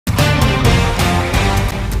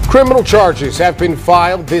Criminal charges have been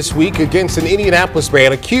filed this week against an Indianapolis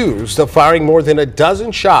man accused of firing more than a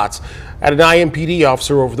dozen shots at an IMPD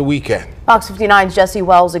officer over the weekend. Fox 59's Jesse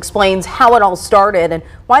Wells explains how it all started and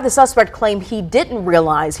why the suspect claimed he didn't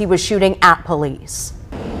realize he was shooting at police.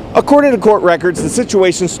 According to court records, the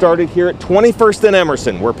situation started here at 21st and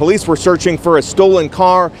Emerson, where police were searching for a stolen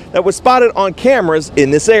car that was spotted on cameras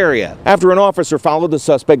in this area. After an officer followed the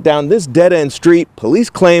suspect down this dead-end street, police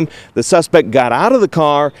claim the suspect got out of the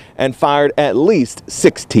car and fired at least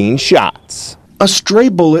 16 shots. A stray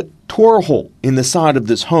bullet tore a hole in the side of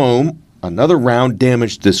this home. Another round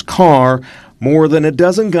damaged this car. More than a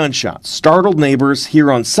dozen gunshots startled neighbors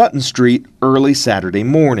here on Sutton Street early Saturday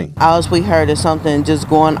morning. All we heard is something just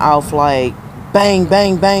going off like bang,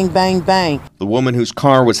 bang, bang, bang, bang. The woman whose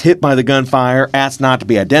car was hit by the gunfire asked not to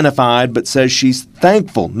be identified, but says she's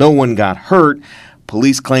thankful no one got hurt.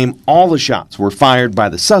 Police claim all the shots were fired by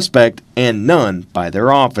the suspect and none by their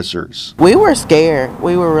officers. We were scared.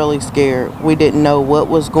 We were really scared. We didn't know what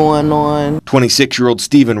was going on. 26-year-old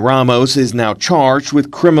Stephen Ramos is now charged with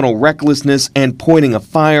criminal recklessness and pointing a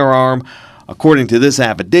firearm. According to this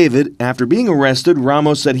affidavit, after being arrested,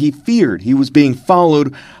 Ramos said he feared he was being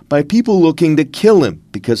followed by people looking to kill him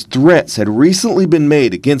because threats had recently been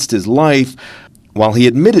made against his life. While he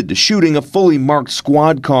admitted to shooting a fully marked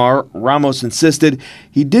squad car, Ramos insisted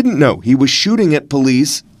he didn't know he was shooting at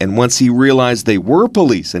police, and once he realized they were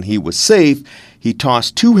police and he was safe, he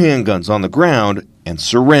tossed two handguns on the ground and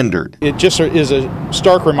surrendered. It just is a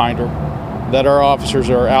stark reminder that our officers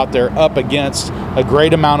are out there up against a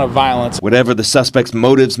great amount of violence. Whatever the suspect's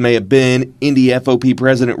motives may have been, Indy FOP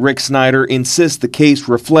President Rick Snyder insists the case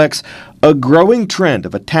reflects a growing trend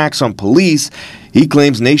of attacks on police. He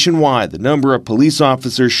claims nationwide the number of police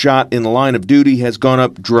officers shot in the line of duty has gone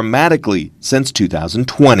up dramatically since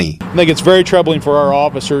 2020. I think it's very troubling for our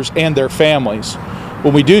officers and their families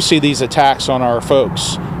when we do see these attacks on our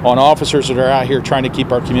folks, on officers that are out here trying to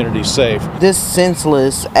keep our communities safe. This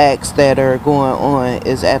senseless acts that are going on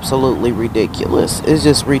is absolutely ridiculous. It's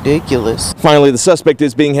just ridiculous. Finally, the suspect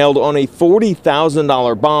is being held on a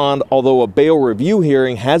 $40,000 bond, although a bail review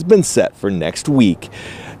hearing has been set for next week.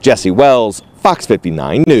 Jesse Wells, Fox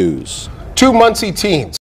 59 News. Two Muncie teens